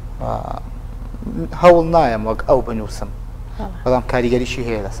هەوڵ نایەم وەک ئەو بنووسم بەڵام کاریگەریشی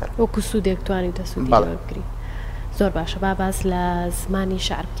هەیە لەسەر وەکو سوودێک توانی دەسوودی بکری زۆر باشە با باس لە زمانی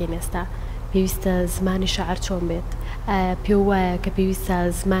شعر بکەین ئێستا پێویستە زمانی شعر چۆن بێت پێ وایە کە پێویستە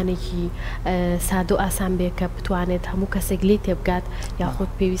زمانێکی سادە و ئاسان بێ کە بتوانێت هەموو کەسێک لێ تێبگات یاخود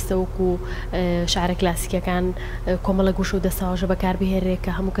پێویستە وەکو شعرە کلاسیکەکان کۆمەڵە گوش و دەساواژە بەکاربهێنرێت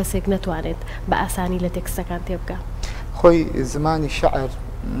کە هەموو کەسێک نەتوانێت بە ئاسانی لە تێکستەکان تێبگا خۆی زمانی شعر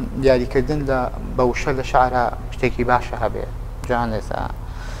دیاریکردن لە بەوشە لە شعرە شتێکی باشە هەبێ جانێزە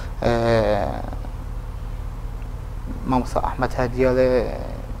مامۆستا ئەحمەد هادیەڵێ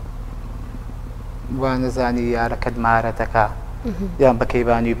وا نەزانی یارەکەت مارە دەکا یان بە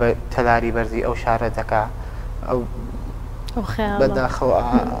کەیبانی بە تەلاری بەرزی ئەو شارە دەکا بەداخەوە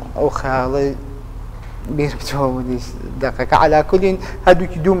ئەو خەیاڵی بیر بچۆنیش دەقەکە عەلاکولین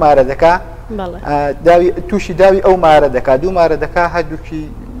هەردووکی دوو مارە دەکا تووشی داوی ئەو مارە دەکا دوو مارە دەکا هەردووکی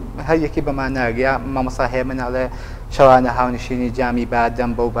هەر یەکی بەمان ناگەیا مامۆستا هەیە مناڵێ شەوانە هاونشینی جامی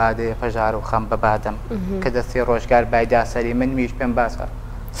بادەم بەو بادەیە پەژار و خەم بە بادەم کە دەستی ڕۆژگار بایدا سەری من میش پێم باسە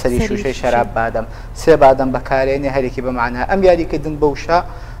سەری شوشەی شەراب بادەم سێ بادەم بەکارێنێ هەرێکی بەمانە ئەم یاریکردن بە وشە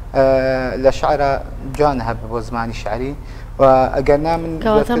لە شعرە جوان هەبێ بۆ زمانی شعری و ئەگەر من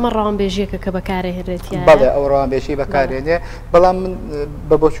کەواتەمە ڕاوانبێژیەکە کە بەکارهێنرێت بەڵێ ئەو ڕاوانبێژی بەکارێنێ بەڵام من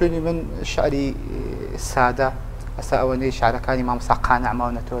بە بۆچوونی من شعری سادە ئەسا ئەوەنەی شعرەکانی مامۆستا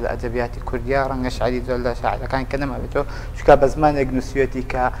قانەعماونەتەوە لە ئەدەبیاتی کوردیا ڕەنگە شعری زۆر لە شعرەکان کە نەمابێتەوە چونکە بە زمانێک نووسوێتی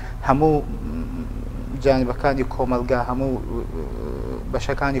کە هەموو جانبەکانی کۆمەلگا هەموو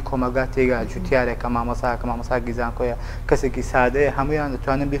بەشەکانی کۆمەلگا تێگا جوتیارێکە مامۆساکە مامۆسا گیزانکۆیە کەسێکی سادەیە هەمویان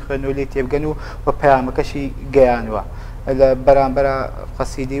دەتوانن بیخوێنەوە لێ تێبگەن و بە پەیامەکەشی گەیانوە لە بەرامبەرە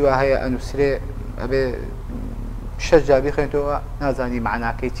قەسیدی وا هەیە ئەنووسرێ ئەبێ 6 جار بیخوێنێتەوە نازانی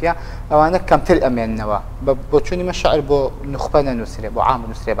معناکەی چییە ئەوانە کەمتر ئەمێننەوە بۆ چوونی مە شەعر بۆ نوخبە نەنووسرێ بۆ عام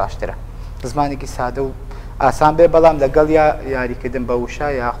نووسرێ باشترە زمانێکی سادە و ئاسان بێ بەڵام لەگەڵ یاریکردن بە وشە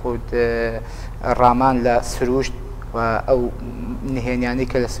یاخود ڕامان لە سروشت و ئەو نهێنیانەی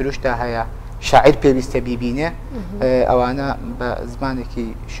کە لە سروشتدا هەیە شاعیر پێویستە بیبینێ ئەوانە بە زمانێکی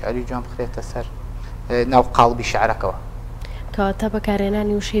شعری جوان بخرێتە سەر ناو قاڵبی شعرەکەەوە کەواتە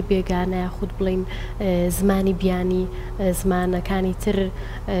بەکارێنانی وشەی بێگانە یاخود بڵین زمانی بیانی زمانەکانی تر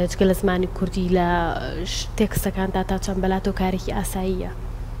جگە لە زمانی کوردی لە تێکستەکاندا تا چەند بەلاتۆ کارێکی ئاساییە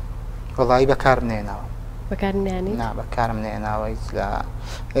وەڵایی بەکارم نێناوە بەکارنیانی نا بەکارم نێناوە هیچ لە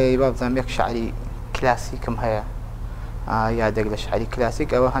با بزانام یەک شعری کلاسیکم هەیە یادێک لە شعری کلاسیک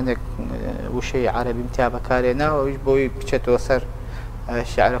ئەوە هەندێک وشەی عەرەبیم تیا بەکارێناوە بۆی بچێتەوە سەر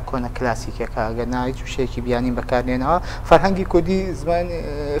شعرە کۆنە کلاسیکەکە ئەگەر نا هیچ وشەیەکی بیانی بەکارنێنەوە فەرهەنگی کوردی زمان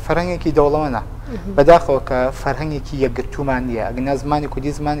فەرهەنگێکی دەوڵەمەندە بەداخەوە کە فەرهەنگێکی یەکگرتومان نییە ئەگەر زمانی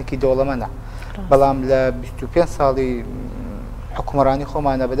کوردی زمانێکی دەوڵەمەندە بەڵام لە 25 ساڵی حکومڕانی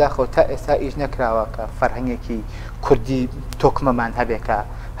خۆمانە بەداخەوە تا ئێستا ئیش نەکراوە کە فەرهەنگێکی کوردی تۆکمەمان هەبێکە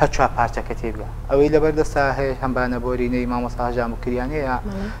هەر چوار پارچەکە تێبگە ئەوەی لەبەردەستا هەیە هەمبانە بۆرینەی مامۆستا هەژام و کریانەیە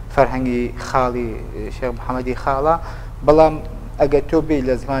فەرهەنگی خاڵی شێخ محەممەدی خاڵە بەڵام ئەگەر تۆ بێ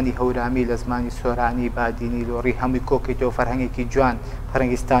لە زمانی هەورامی لە زمانی سۆرانی بادینی لۆڕی هەمووی کۆکەیتەوە فەرهەنگێکی جوان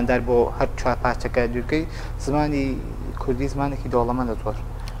فەرهەنگی ستاندار بۆ هەر چوار پارچەکە دوورکەی زمانی کوردی زمانێکی دەوڵەمەندە زۆر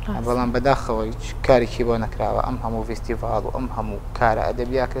بەڵام بەداخەوە هیچ کارێکی بۆ نەکراوە ئەم هەموو فستیڤال و ئەم هەموو کارە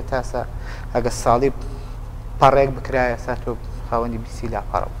ئەدەبیاکرێت تاسە ئەگە ساڵی پەڕێک بکرایە سا تۆ خاوەنی بیسی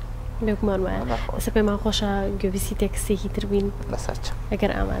لاپەڕەوە بێگومان وایە ئەسە پێمان خۆشە گوێویستی تێکستێکی تربین لەسەر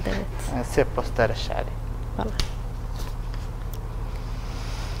ئەگەر ئامادەبێت سێ پۆستەرە شعری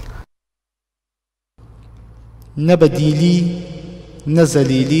نە بەدیلی نە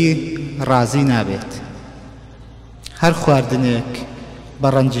زەلیلی ڕازی نابێت هەر خواردنێک بە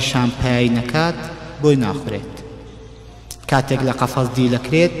ڕەنجی شامپایی نەکات بۆی ناخورێت کاتێک لە قەفەس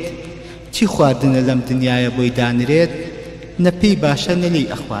دیلەکرێت چی خواردنە لەم دنیاە بۆی دانرێت نەپێی باشە نەلی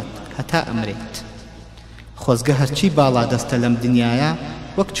ئەخوات هەتا ئەمرێت خۆزگە هەرچی باڵا دەستە لەم دنیاە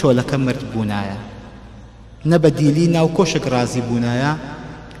وەک چۆلەکە مرد بوونایە نە بەدیلی ناو کۆشک ڕازی بوونایە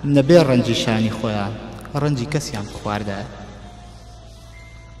نەبێ ڕەنجی شانی خۆیان ڕەنجی کەسیان خواردایە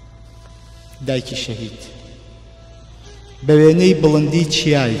دایکی شەهید بە وێنەی بڵندی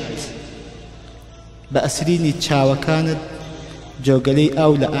چیایت بە ئەسرینی چاوەکانت جۆگەلەی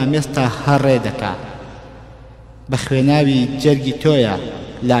ئاو لە ئامێستا هەڕێ دەکا بە خوێناوی جەرگی تۆیە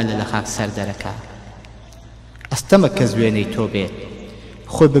لالە لە خاک سەردەرەکە ئەستەمە کەس وێنەی تۆ بێت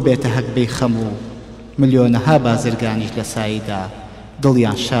خۆی ببێتە هەکبەی خەم و ملیۆنەها بازرگانیش لە ساییدا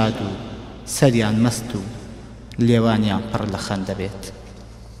دڵیان شاد و سەریان مەست و لێوانیان پڕ لە خەندە بێت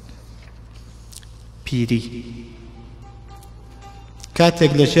پیری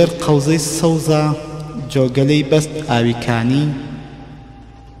کاتێک لەژێر قەوزەی سەوزە جۆگەلەی بەست ئاویکانی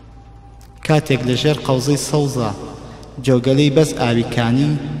کاتێک لەژێر قەوزەی سەوزە جۆگەلەی بەس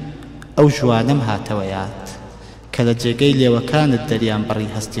ئاویکانی ئەو ژوانم هاتەوەیات کە لە جێگەی لێوەکانت دەریان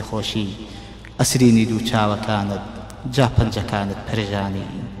بڕی هەستی خۆشی ئەسرینی دوو چاوەکانت جا پەنجەکانت پرژانی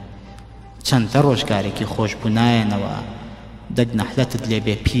چەندە ڕۆژگارێکی خۆش بوونایەنەوە دەک نەحلەتت لێ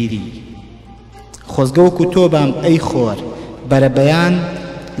بێ پیری خۆزگە وەکو تۆ بام ئەی خۆر بەرەبەیان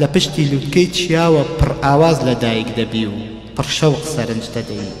لە پشتی لووتکەی چیاوە پڕ ئاواز لە دایک دەبی و پڕ شەوق سەرنج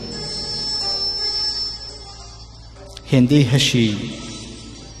دەدەی هێندەی هەشی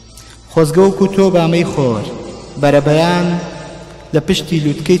خۆزگە وەکو تۆ بامەی خۆر بەرەبەیان لە پشتی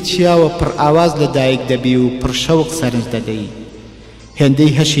لووتکەی چیاوە پڕ ئاواز لە دایک دەبی و پڕ شەوق سەرنج دەدەی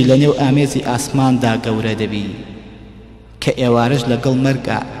هێندەی هەشی لە نێو ئامێزی ئاسماندا گەورە دەبی کە ئێوارش لەگەڵ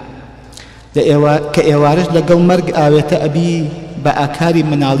مەرگە کە ئێوارش لەگەڵ مەرگ ئاوێتە ئەبی بە ئاکاری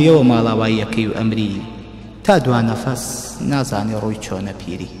مناڵیەوە ماڵاواییەکەی و ئەمری تا دوا نەفەس نازانێ ڕووی چۆنە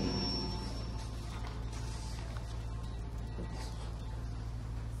پیری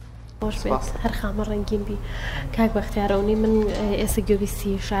خۆش بێت هەر خامە ڕەنگین بی کاک بەختیارەوەنی من ئێستا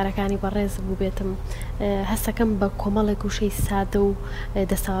گوێبیستی شارەکانی بەڕێز بوو بێتم هەستەکەم بە کۆمەڵێک وشەی سادە و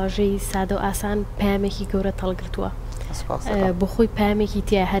دەسەواژەی سادە و ئاسان پامێکی گەورە تەڵگرتووە بۆ خۆی پامێکی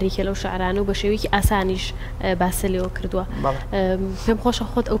تیا هەریکە لەو شعرانە و بە شێوەیەکی ئاسانیش باسە لێەوە کردووە پێم خۆشە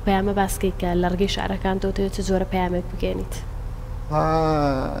خۆت ئەو پامە باسکەی کە لە ڕگەی شعرەکان تۆ چ زۆرە پامێک بگەێنیت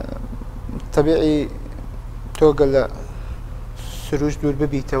تەبیعی تۆگە لە سروش دوور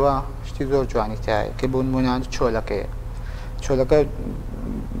ببیتەوە شتی زۆر جوانی تایە کە بۆ نمونان چۆلەکە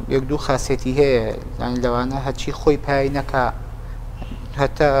یەک دوو خاسێتی هەیە یانی لەوانە هەچی خۆی پای نەکا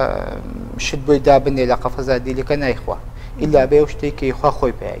هەتا شت بۆی دابنێ لە قەفەزا دیلەکە نایخوا ئیلا بێ و شتێکی خوا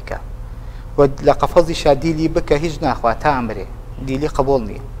خۆی پایکە و لە قەفەزی شادیلی بکە هیچ ناخوا تا ئەمرێ دیلی قبول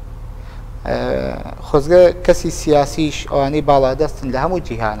نییە خۆزگە کەسی سیاسیش ئەوانەی باڵادەستن لە هەموو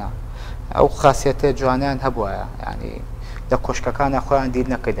جیهانە ئەو خاسێتە جوانیان هەبووە ینی لە کۆشکەکانە خۆیان دیر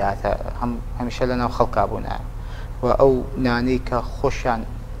نەکرداتە هەمیشە لە ناو خەڵکا بوونە و ئەو نانەی کە خۆشیان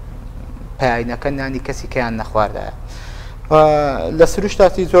پایینەکە نانی کەسی کەیان نەخواردایە لە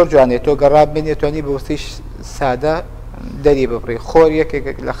سروشتاتی زۆر جوانێت تۆ گەڕاب بێنێت توانی بە وستەی سادە دەری ببڕی خۆر یەکێک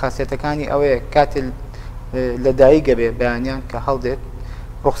لە خاسێتەکانی ئەوەیە کاتێ لە دایکە بێ بەیانیان کە هەڵدێت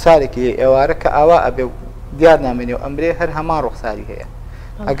ڕوخسارێکی ئێوارە کە ئاوا ئەبێ دیار نامێنێ و ئەمرێ هەر هەمان ڕوخساری هەیە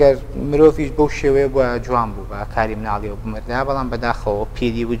ئەگەر مرۆڤیش بەو شێوەیە بووە جوان بوو بە کاری مناڵی و بمردا بەڵام بەداخەوە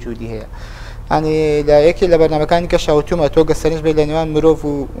پیری وجودی هەیە ئەنی لە یەکی لە بەرنامەکانی کە شاوتومە تۆ گەسەرنج بێت لە نێوان مرۆڤ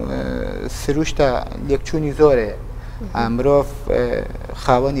و سروشتە لێکچوونی زۆرەیە مرۆڤ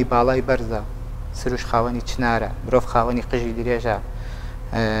خاوەنی باڵای بەرزە سروش خاوەنی چنارە مرۆڤ خاوەنی قژی درێژە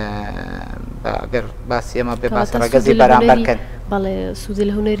ئەگەر باسی ئەمە بێ باس ڕەگەزی بەرامبەرکەن بەڵێ سوودی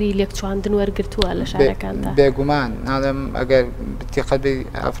لە هونەری لێکچواندن وەرگرتووە لە شارەکاندا بێگومان ناڵم ئەگەر بتیقەت بێ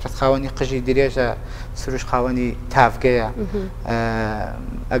ئەفرەت خاوەنی قژی درێژە سروش خاوەنی تافگەیە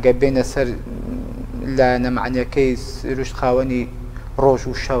ئەگەر بێنە سەر لە نەمعنیەکەی سروش خاوەنی ڕۆژ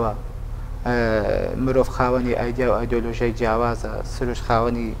و شەوە مرۆڤ خاوەنی ئایدیا و ئایدۆلۆژیای جیاوازە سروش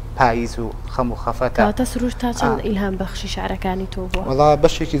خاوەنی پاییز و خەم و خەفەتە تا سروش تا چەند ئیلهام بەخشی شعرەکانی تۆ بووە وەڵا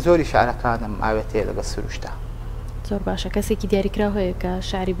بەشێکی زۆری شعرەکانم ئاوێتەیە لەگە سروشتا زۆر باشە کەسێکی دیاریکراو هەیە کە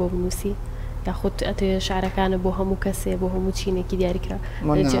شعری بۆ بنووسی یاخود ئەتوێ شعرەکانە بۆ هەموو کەسێ بۆ هەموو چینێکی دیاریکرا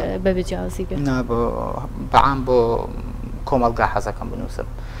بەبێ جیاوازی بێت بەعام بۆ کۆمەلگا حەزەکەم بنووسم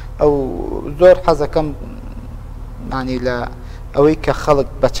ئەو زۆر حەزەکەم مانی لە ئەوەی کە خەڵک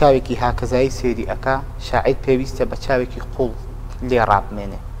بە چاوێکی هاکەزایی سێری ئەکا شاعیر پێویستە بە چاوێکی قوڵ لێ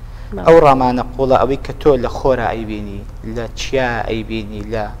ڕابمێنێ ئەو ڕامانە قوڵە ئەوەی کە تۆ لە خۆرە ئەیبینی لە چیا ئەیبینی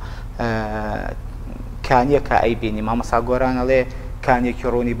لە کانیەکە ئەیبینی مامەسا گۆرانەڵێ کانێکی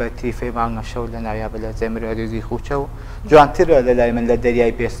ڕوونی بە تیفەی مانگە شەو لە ناویا بە لە زەمرۆدوزی خوچە و جوانترە لە لای من لە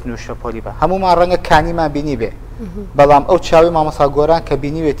دەریای بێستن و شەپۆلی بە هەمومان ڕەنگە کانیمان بینی بێ بەڵام ئەو چاوی مامەسا گۆران کە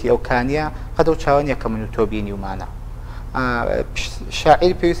بینیوێتی ئەو کانیە قەت ئەو چاوەنیە کە من و تۆ بینی ومانە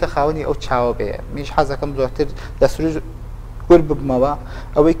شاعیر پێویستە خاوەنی ئەو چاوە بێ میش حەزەکەم زۆرتر لە سروش گور ببمەوە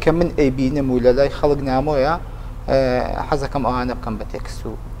ئەوەی کە من ئەیبینم و لە لای خەڵک نامۆیە حەزەکەم ئەوانە بکەم بە تێکست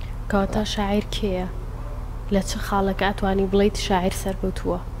و کەواتە شاعیر کێیە لە چه خاڵەکە ئەتوانی بڵیت شاعیر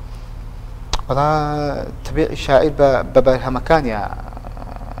سەرکەوتووە وەڵا تەبیعی شاعیر بە بەرهەمەکانیە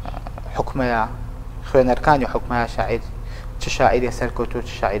حکمەیە خوێنەرەکانی حکمەیە شاعیر چ شاعیرێ سەرکەوتوو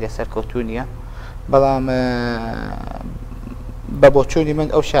چ شاعیرێ سەرکەوتوو نییە بەڵام بە بۆچوونی من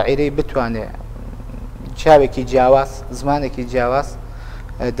ئەو شاعیرەی بتوانێ چاوێکی جیاواز زمانێکی جیاواز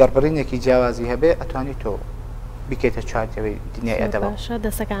دەربڕینێکی جیاوازی هەبێ ئەتوانی تۆ بکەیتە چارتەوەی دنیای ئەدەبە. باشە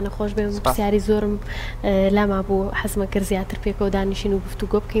دەستەکانە خۆش بێ پرسیاری زۆرم لاما بوو حەزمە کرد زیاتر پێکەوە دانیشین و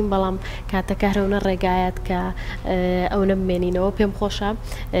گفتوگۆ بکەین بەڵام کاتەکە هەرەونە ڕێگایەت کە ئەو نەبمێنینەوە پێم خۆشە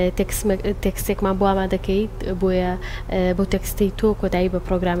تێکستێکمان بۆ ئامادەکەیت بۆیە بۆ تەکستی تۆ کۆتایی بە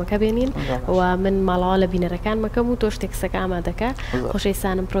پرۆگرامەکە بێنین و من ماڵەوە لە بینەرەکان مەکەم و تۆش تێکستەکە ئامادەکە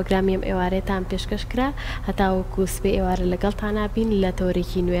خۆشەویستانم پرۆگرامیم ئێوارێتان پێشکەش کرا هەتاوەکو سبێ ئێوارە لەگەڵتان نابین لە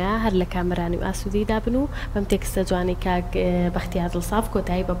تۆرێکی نوێە هەر لە کامەرانی و ئاسوودەیدا بن و بەم تێکستە جوانی کاک بەختیار دڵساف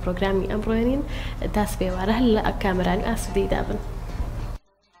کۆتایی بە پرۆگرامی ئەمڕۆێنین تا سبێ ئێوارە هەر لە کامەرانی و ئاسوودەیدا بن.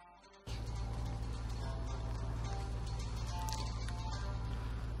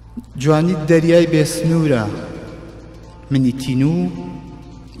 جوانی دەریای بێسنوورە منی تینوو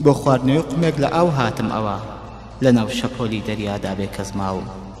بۆ خواردنەوەی قومێک لە ئاو هاتم ئەوە لە ناو شەپۆلی دەریادا بێ کەس ماوم.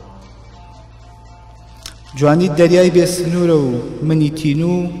 جوانی دەریای بێسنوورە و منی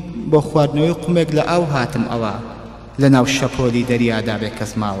تینوو بۆ خواردنەوەی قومێک لە ئاو هاتم ئەوە لە ناو شەپۆلی دەریادا بێ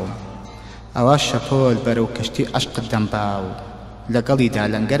کەس ماوم. ئەوە شەپۆل بەرەو کەشتی عەشقت دەمبا و لەگەڵیدا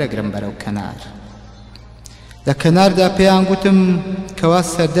لەنگەرەگرم بەرەو کەنار. لە کەناردا پێیان گوتم کەوا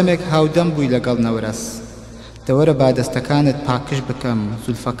سەردەمێک هاودەم بووی لەگەڵ نەورەس دەوەرە با دەستەکانت پاکش بکەم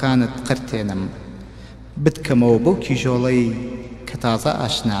زولفەکانت قرتێنم بتکەمەوە بەو کیژۆڵەی کە تازە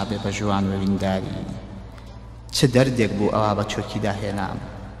ئاشنا بێ بە ژوان و وینداری. چ دەردێک بوو ئەوا بە چۆکی داهێنام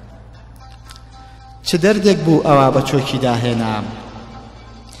چ دەردێک بوو ئەوا بە چۆکی داهێنام.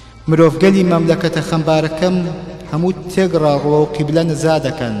 مرۆڤگەلی مەملەکەتە خەمبارەکەم هەموو تێگڕاڕوە و قیبلە نزا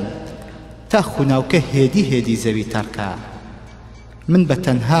دەکەن تا خوناوکە هێدی هێدی زەوی تەرکە.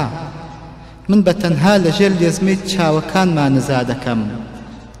 من بە تەنها لەژێر لێزمەی چاوەکانمان نزا دەکەم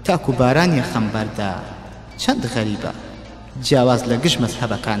تاکو بارانی خەمبەردا چەند غەریبە جیاواز لە گشت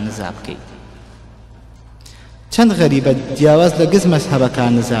مەزهەبەکان نزا بکەیت. چەند غەریبە جیاواز لە گشت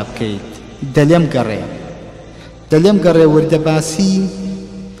مەزهەبەکان نزا بکەیت.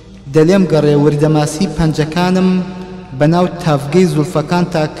 دەلێم گەڕێ وردەماسی پەنجەکانم بەناو تافگەی زولفەکان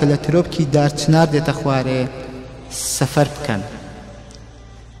تا کە لە ترۆپکی دارچنار دێتە خوارێ سەفەر بکەن.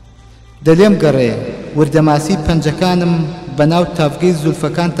 دەلێم گەڕێ وردەماسی پەنجەکانم بەناو تافگەی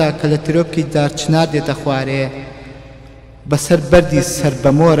زولفەکان تا کە لە ترۆپکی دارچنار دێتە خوارێ بەسەر بەردی سەر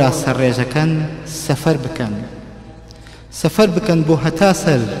بەمۆرە سەرڕێژەکەن سەفەر بکەن بۆ هەتا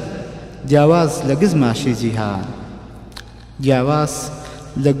سەر جیاواز لە گز ماشی جیهان جیاواز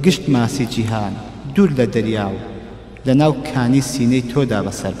لە گشت ماسی جیهان دوور لە دەریاو لە ناو کانی سینەی تۆدا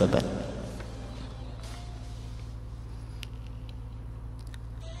بەسەر ببەن.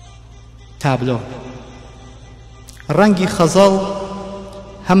 تابلۆ ڕەنگی خەزەڵ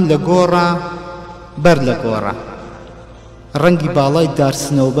هەم لە گۆڕە بەر لە گۆڕە ڕەنگی باڵای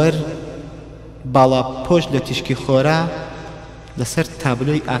دارسنەوبەر باڵا پۆش لە تیشکی خۆرە لەسەر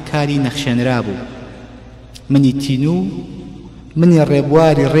تابلۆی ئاکاری نەخشێنرا بوو. منی تینوو منی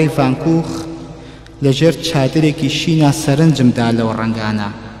ڕێبواری ڕێی ڤانکوخ لەژێر چادرێکی شینە سەرنجمدا لەو ڕەنگانە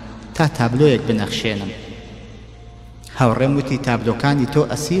تا تابلۆیەک بنەخشێنم. هاوڕێم وتی تابلۆکانی تۆ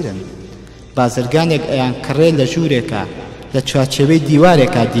ئەسیرن بازرگانێک ئەیان کڕێ لە ژوورێکە لە چوارچێوەی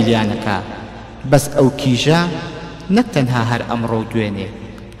دیوارێکە دیلیانەکە بەس ئەو کیژە نەک تەنها هەر ئەمڕۆ و دوێنێ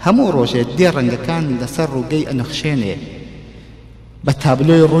هەموو ڕۆژێ دێ ڕەنگەکان لەسەر ڕووگەی ئەنەخشێنێ بە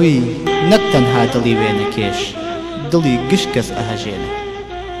تابلۆی ڕووی نەک تەنها دڵی وێنەکێش دڵی گشت کەس ئەهەژێنێ.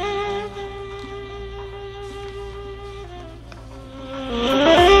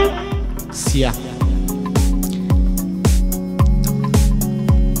 سیا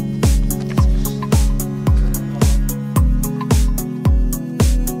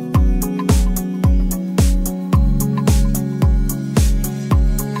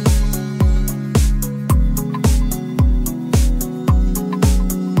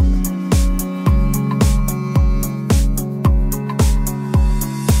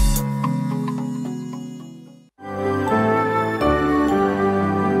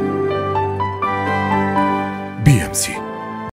BMC